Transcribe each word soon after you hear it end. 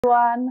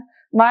Everyone,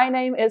 my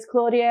name is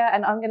Claudia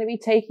and I'm going to be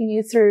taking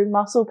you through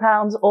Muscle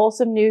Pound's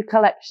awesome new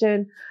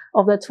collection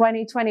of the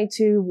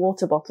 2022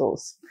 water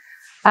bottles.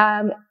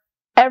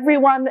 Every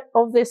one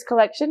of this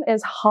collection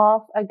is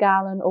half a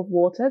gallon of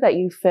water that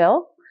you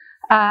fill.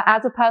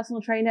 As a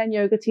personal trainer and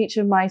yoga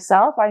teacher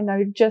myself, I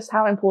know just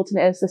how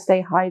important it is to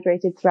stay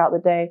hydrated throughout the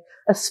day,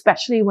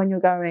 especially when you're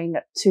going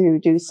to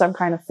do some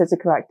kind of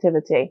physical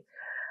activity.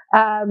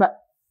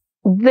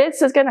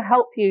 This is going to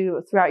help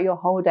you throughout your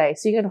whole day.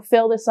 So you're going to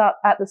fill this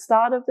up at the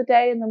start of the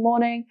day in the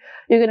morning.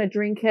 You're going to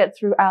drink it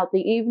throughout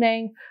the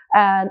evening.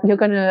 And you're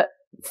going to,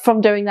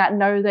 from doing that,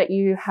 know that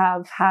you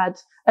have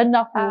had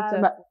enough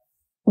water.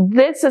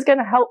 This is going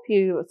to help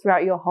you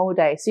throughout your whole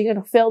day. So you're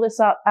going to fill this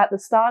up at the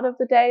start of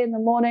the day in the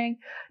morning.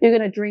 You're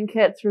going to drink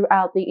it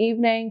throughout the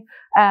evening.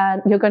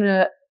 And you're going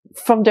to,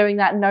 from doing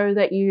that, know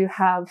that you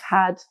have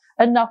had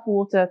enough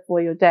water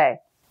for your day.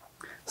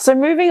 So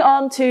moving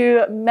on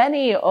to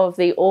many of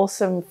the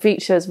awesome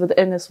features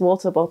within this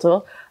water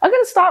bottle, I'm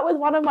going to start with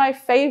one of my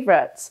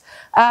favorites.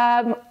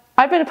 I've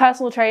been a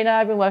personal trainer.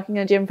 I've been working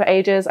in a gym for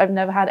ages. I've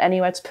never had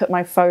anywhere to put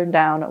my phone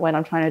down when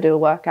I'm trying to do a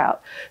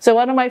workout. So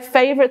one of my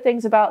favorite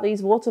things about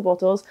these water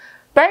bottles,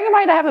 bearing in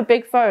mind I have a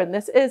big phone,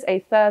 this is a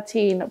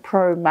 13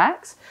 Pro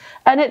Max,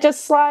 and it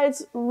just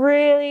slides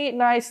really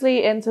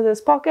nicely into this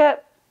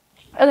pocket,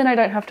 and then I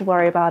don't have to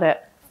worry about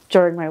it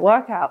during my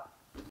workout.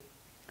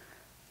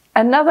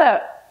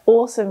 Another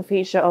awesome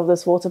feature of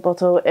this water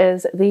bottle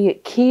is the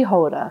key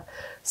holder.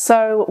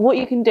 So what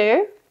you can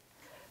do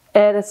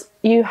is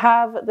you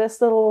have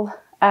this little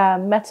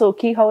metal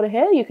key holder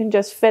here. You can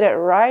just fit it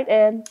right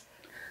in.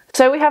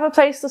 So we have a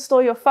place to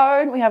store your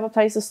phone. We have a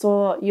place to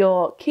store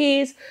your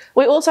keys.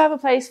 We also have a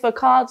place for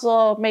cards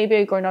or maybe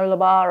a granola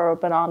bar or a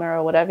banana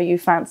or whatever you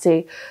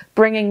fancy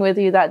bringing with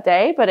you that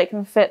day, but it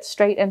can fit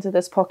straight into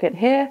this pocket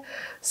here.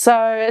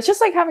 So it's just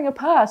like having a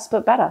purse,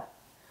 but better.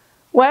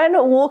 When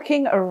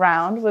walking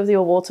around with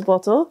your water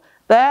bottle,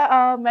 there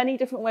are many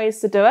different ways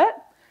to do it.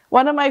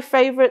 One of my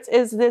favorites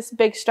is this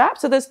big strap.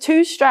 So there's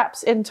two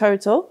straps in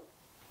total.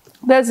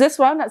 There's this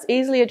one that's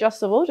easily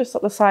adjustable, just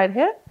up the side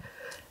here.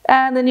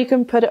 And then you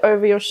can put it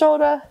over your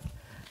shoulder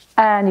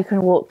and you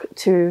can walk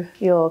to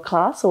your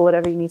class or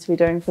whatever you need to be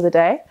doing for the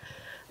day.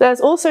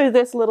 There's also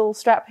this little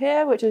strap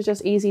here, which is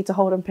just easy to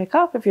hold and pick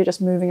up if you're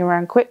just moving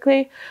around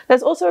quickly.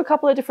 There's also a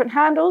couple of different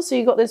handles. So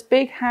you've got this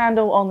big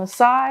handle on the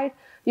side.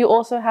 You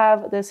also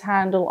have this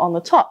handle on the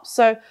top.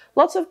 So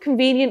lots of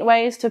convenient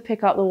ways to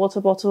pick up the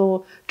water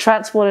bottle,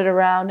 transport it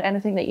around,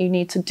 anything that you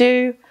need to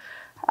do.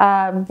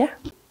 Yeah.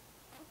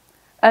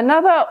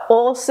 Another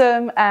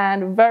awesome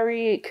and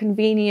very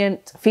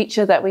convenient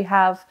feature that we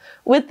have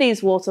with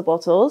these water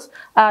bottles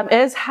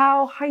is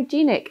how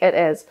hygienic it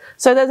is.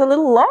 So there's a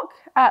little lock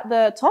at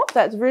the top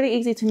that's really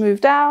easy to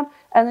move down,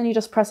 and then you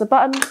just press a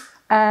button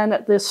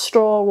and the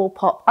straw will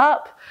pop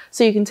up.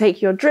 So you can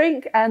take your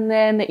drink and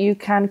then you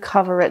can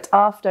cover it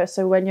after.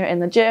 So when you're in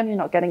the gym, you're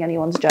not getting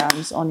anyone's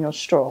germs on your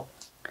straw.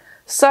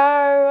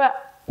 So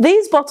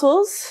these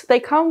bottles,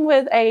 they come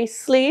with a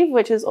sleeve,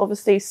 which is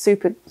obviously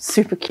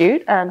super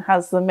cute and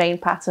has the main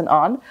pattern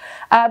on.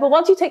 But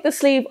once you take the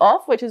sleeve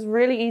off, which is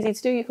really easy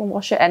to do, you can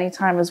wash it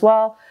anytime as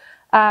well.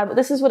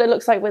 This is what it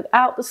looks like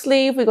without the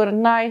sleeve. We've got a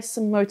nice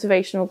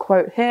motivational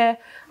quote here.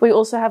 We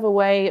also have a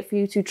way for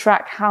you to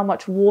track how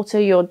much water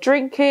you're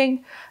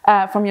drinking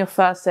from your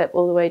first sip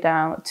all the way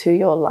down to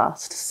your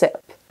last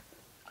sip.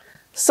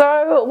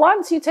 So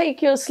once you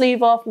take your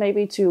sleeve off,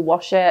 maybe to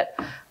wash it,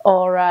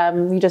 or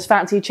you just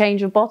fancy a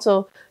change of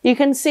bottle, you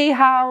can see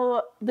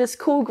how this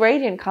cool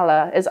gradient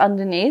color is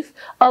underneath,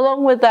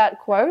 along with that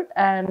quote,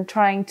 and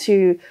trying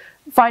to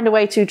find a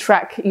way to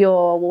track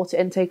your water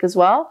intake as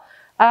well.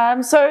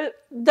 So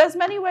there's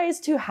many ways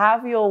to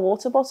have your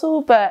water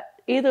bottle, but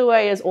either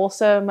way is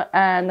awesome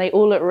and they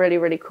all look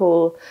really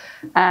cool,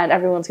 and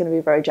everyone's going to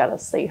be very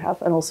jealous that you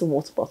have an awesome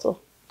water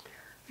bottle.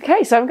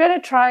 Okay, so I'm going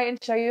to try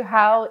and show you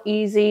how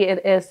easy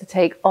it is to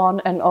take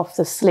on and off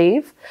the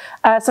sleeve.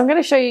 So I'm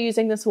going to show you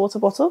using this water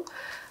bottle.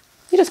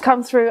 You just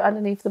come through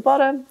underneath the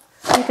bottom,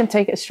 you can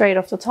take it straight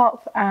off the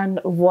top, and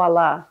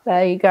voila,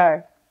 there you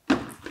go.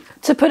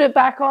 To put it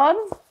back on,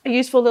 a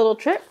useful little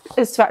trick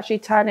is to actually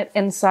turn it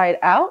inside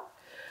out.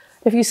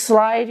 If you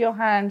slide your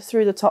hand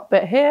through the top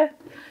bit here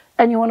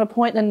and you want to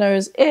point the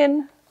nose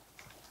in,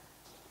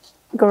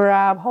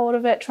 grab hold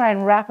of it, try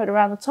and wrap it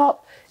around the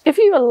top. If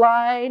you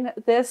align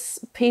this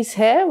piece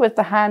here with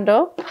the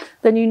handle,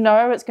 then you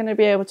know it's going to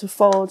be able to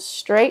fold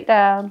straight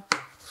down,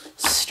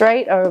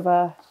 straight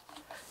over,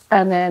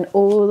 and then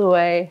all the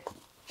way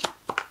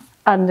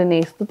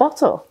underneath the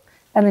bottle.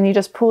 And then you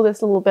just pull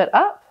this little bit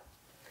up,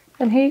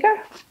 and here you go.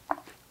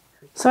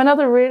 So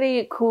another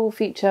really cool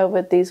feature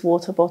with these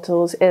water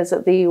bottles is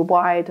the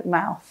wide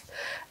mouth.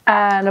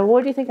 And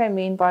what do you think I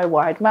mean by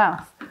wide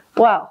mouth?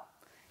 Well,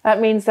 that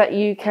means that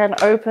you can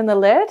open the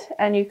lid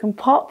and you can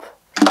pop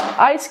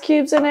ice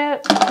cubes in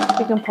it,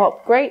 you can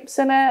pop grapes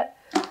in it,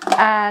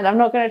 and I'm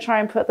not going to try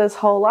and put this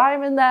whole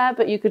lime in there,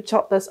 but you could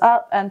chop this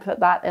up and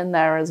put that in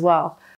there as well.